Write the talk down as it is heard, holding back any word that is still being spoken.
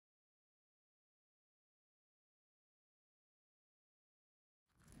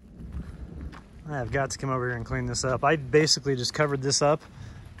I've got to come over here and clean this up. I basically just covered this up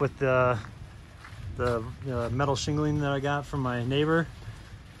with the metal shingling that I got from my neighbor,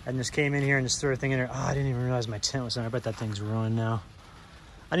 and just came in here and just threw everything in there. Oh, I didn't even realize my tent was in there. I bet that thing's ruined now.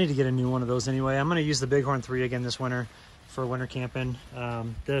 I need to get a new one of those anyway. I'm gonna use the Bighorn 3 again this winter for winter camping.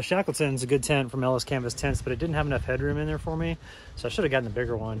 The Shackleton's a good tent from Ellis Canvas Tents, but it didn't have enough headroom in there for me, so I should have gotten the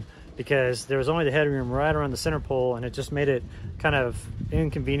bigger one, because there was only the headroom right around the center pole, and it just made it kind of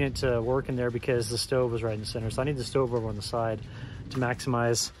inconvenient to work in there because the stove was right in the center. So I need the stove over on the side to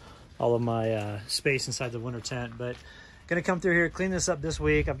maximize all of my space inside the winter tent. But gonna come through here, clean this up this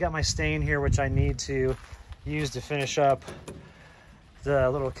week. I've got my stain here, which I need to use to finish up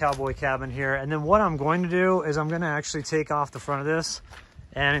the little cowboy cabin here. And then what I'm going to do is I'm going to actually take off the front of this,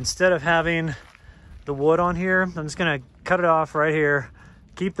 and instead of having the wood on here, I'm just going to cut it off right here,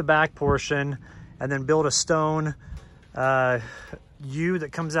 keep the back portion, and then build a stone U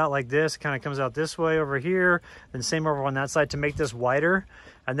that comes out like this. Kind of comes out this way over here, then same over on that side to make this wider.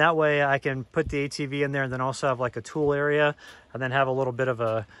 And that way I can put the ATV in there, and then also have like a tool area, and then have a little bit of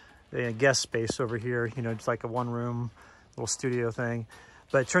a guest space over here, you know, just like a one room little studio thing.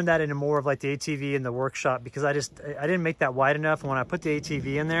 But turn that into more of like the ATV in the workshop, because I didn't make that wide enough, and when I put the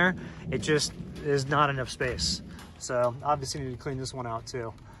ATV in there, it just is not enough space. So obviously need to clean this one out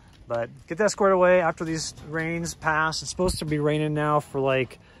too. But get that squared away after these rains pass. It's supposed to be raining now for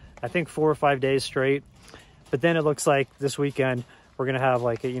like, I think 4 or 5 days straight. But then it looks like this weekend we're gonna have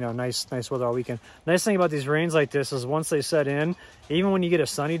like a, you know, nice weather all weekend. Nice thing about these rains like this is once they set in, even when you get a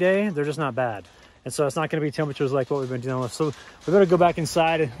sunny day, they're just not bad. And so it's not going to be temperatures like what we've been dealing with. So we better go back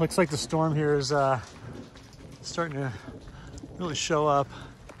inside. It looks like the storm here is starting to really show up.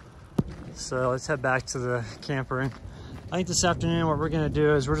 So let's head back to the camper. And I think this afternoon what we're going to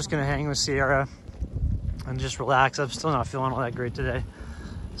do is we're just going to hang with Sierra and just relax. I'm still not feeling all that great today.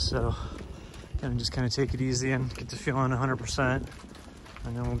 So gonna just kind of take it easy and get to feeling 100%.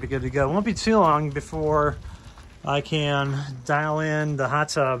 And then we'll be good to go. It won't be too long before I can dial in the hot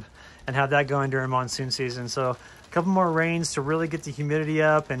tub and have that going during monsoon season. So a couple more rains to really get the humidity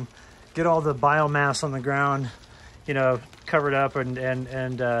up and get all the biomass on the ground, you know, covered up and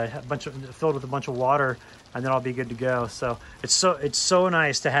a bunch of filled with a bunch of water, and then I'll be good to go. So it's so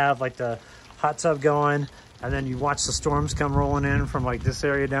nice to have like the hot tub going, and then you watch the storms come rolling in from like this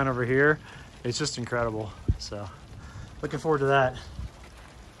area down over here. It's just incredible. So looking forward to that.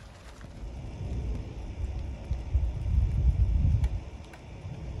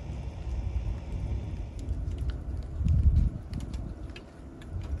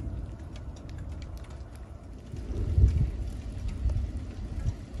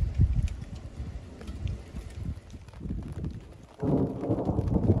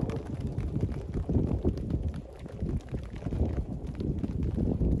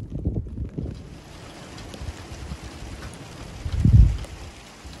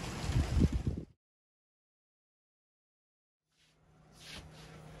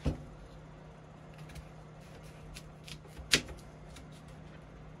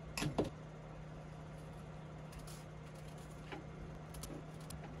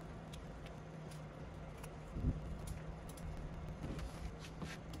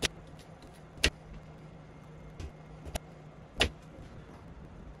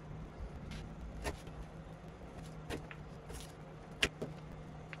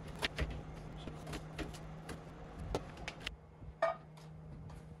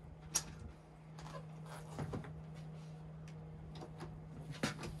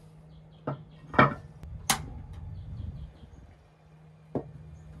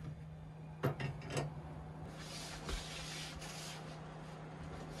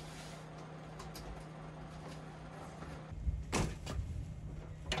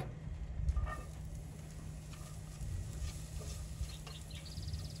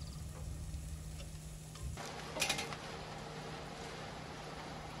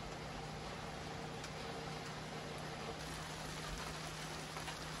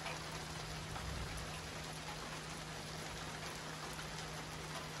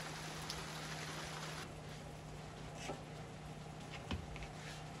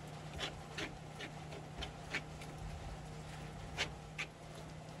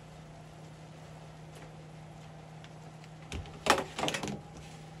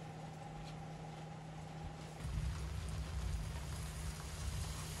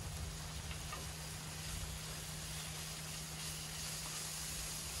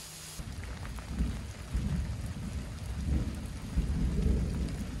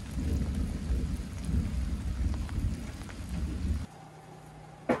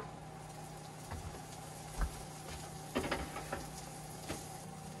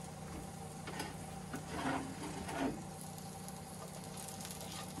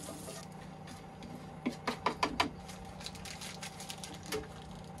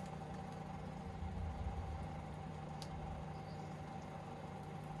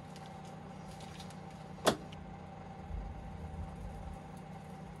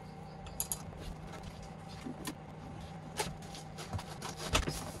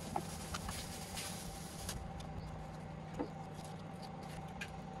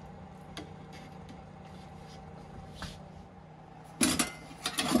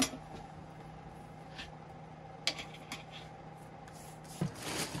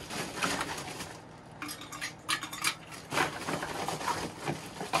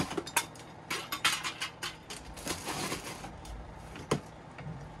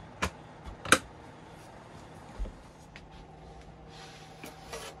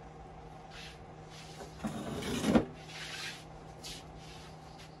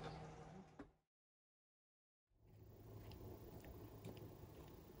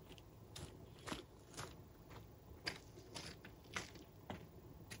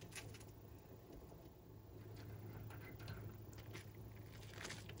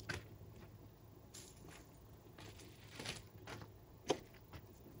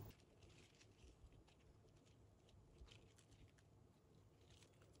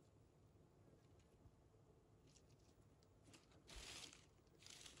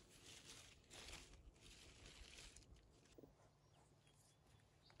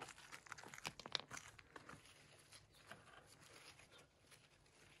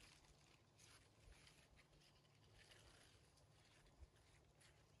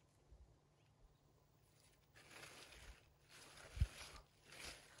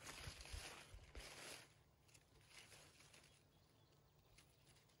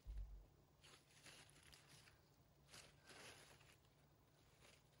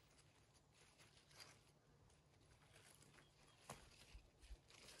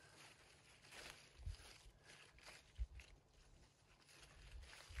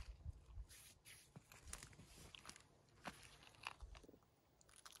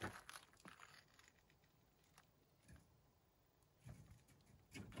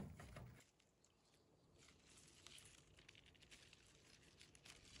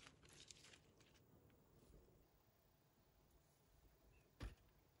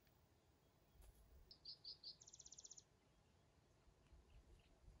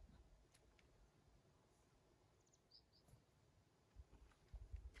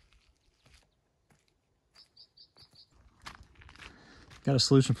 got a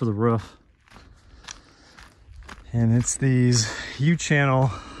solution for the roof. And it's these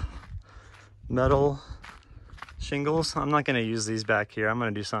U-channel metal shingles. I'm not gonna use these back here. I'm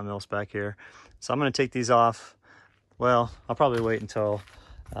gonna do something else back here. So I'm gonna take these off. Well, I'll probably wait until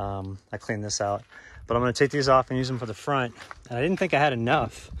I clean this out. But I'm gonna take these off and use them for the front. And I didn't think I had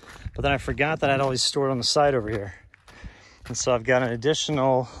enough, but then I forgot that I had all these stored on the side over here. And so I've got an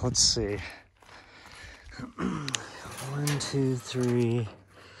additional, let's see. 1, 2, 3,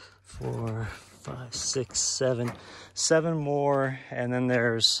 4, 5, 6, 7. 7 more, and then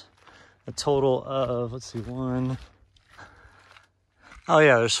there's a total of, let's see, 1. Oh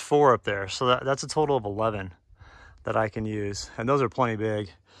yeah, there's 4 up there. So that's a total of 11 that I can use. And those are plenty big.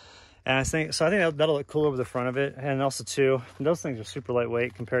 And I think that'll look cool over the front of it. And also too, those things are super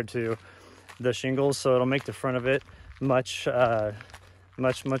lightweight compared to the shingles. So it'll make the front of it much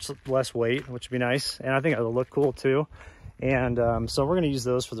less weight, which would be nice. And I think it'll look cool too. And so we're gonna use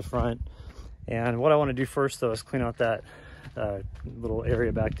those for the front. And what I wanna do first though is clean out that little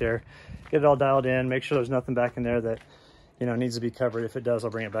area back there, get it all dialed in, make sure there's nothing back in there that, you know, needs to be covered. If it does,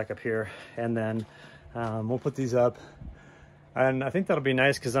 I'll bring it back up here. And then we'll put these up. And I think that'll be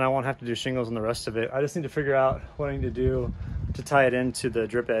nice because then I won't have to do shingles on the rest of it. I just need to figure out what I need to do to tie it into the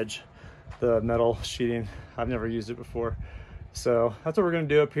drip edge, the metal sheeting. I've never used it before. So that's what we're gonna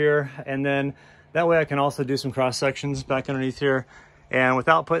do up here. And then that way I can also do some cross sections back underneath here. And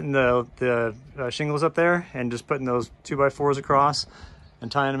without putting the shingles up there and just putting those 2x4s across and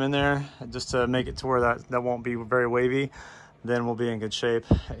tying them in there just to make it to where that won't be very wavy, then we'll be in good shape.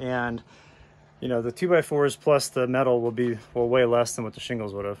 And you know, the 2x4s plus the metal will weigh less than what the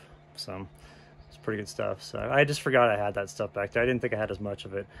shingles would have. So it's pretty good stuff. So I just forgot I had that stuff back there. I didn't think I had as much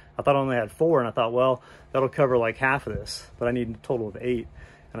of it. I thought I only had 4, and I thought, well, that'll cover like half of this, but I need a total of 8,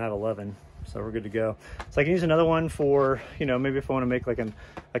 and I have 11. So we're good to go. So I can use another one for, you know, maybe if I want to make like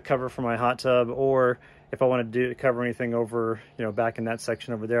a cover for my hot tub, or if I want to cover anything over, you know, back in that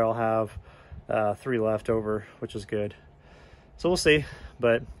section over there, I'll have 3 left over, which is good. So we'll see,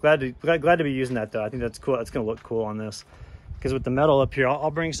 but glad to be using that though. I think that's cool. That's gonna look cool on this, because with the metal up here,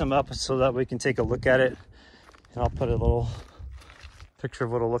 I'll bring some up so that we can take a look at it, and I'll put a little picture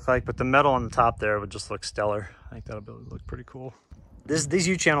of what it'll look like. But the metal on the top there would just look stellar. I think that'll look pretty cool. These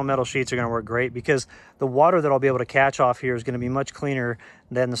U-channel metal sheets are going to work great because the water that I'll be able to catch off here is going to be much cleaner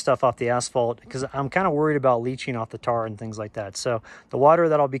than the stuff off the asphalt, because I'm kind of worried about leaching off the tar and things like that. So the water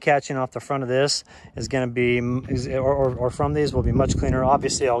that I'll be catching off the front of this is going to be, or from these, will be much cleaner.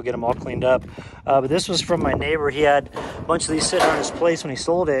 Obviously, I'll get them all cleaned up. But this was from my neighbor. He had a bunch of these sitting on his place when he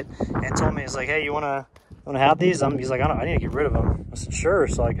sold it, and told me, he's like, hey, you want to have these? He's like, I need to get rid of them. I said, sure.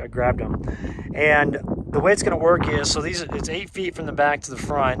 So I grabbed them. And the way it's going to work is, so it's 8 feet from the back to the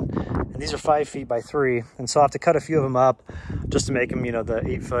front, and these are 5 feet by 3. And so I have to cut a few of them up just to make them, you know, the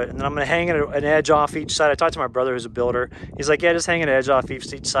 8 foot. And then I'm going to hang an edge off each side. I talked to my brother who's a builder. He's like, yeah, just hang an edge off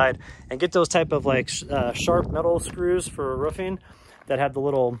each side and get those type of like sharp metal screws for roofing that have the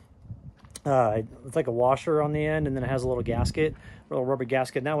little, it's like a washer on the end, and then it has a little gasket, a little rubber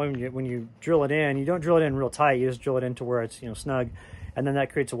gasket. Now when you drill it in, you don't drill it in real tight. You just drill it into where it's, you know, snug. And then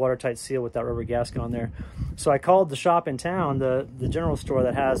that creates a watertight seal with that rubber gasket on there. So I called the shop in town, the general store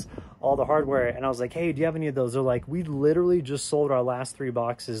that has all the hardware, and I was like, hey, do you have any of those? They're like, we literally just sold our last 3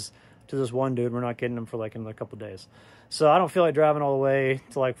 boxes to this one dude. We're not getting them for like in a couple days. So I don't feel like driving all the way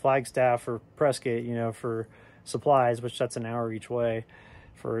to like Flagstaff or Prescott, you know, for supplies, which that's an hour each way,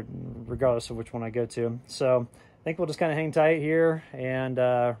 for regardless of which one I go to. So I think we'll just kind of hang tight here and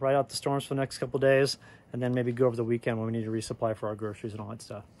ride out the storms for the next couple days, and then maybe go over the weekend when we need to resupply for our groceries and all that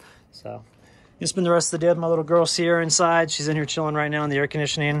stuff. So you spend the rest of the day with my little girl Sierra inside. She's in here chilling right now in the air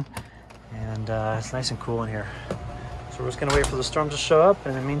conditioning, and it's nice and cool in here. So we're just gonna wait for the storm to show up,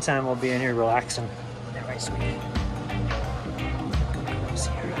 and in the meantime we'll be in here relaxing. Yeah, right, sweetie.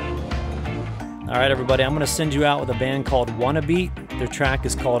 All right, everybody, I'm gonna send you out with a band called Wannabeat. Their track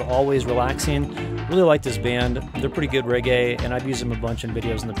is called Always Relaxing. Really like this band. They're pretty good reggae, and I've used them a bunch in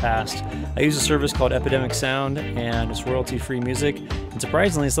videos in the past. I use a service called Epidemic Sound, and it's royalty-free music. And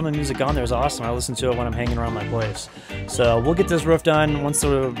surprisingly, some of the music on there is awesome. I listen to it when I'm hanging around my place. So we'll get this roof done once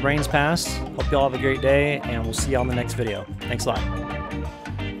the rains pass. Hope you all have a great day, and we'll see you all in the next video. Thanks a lot.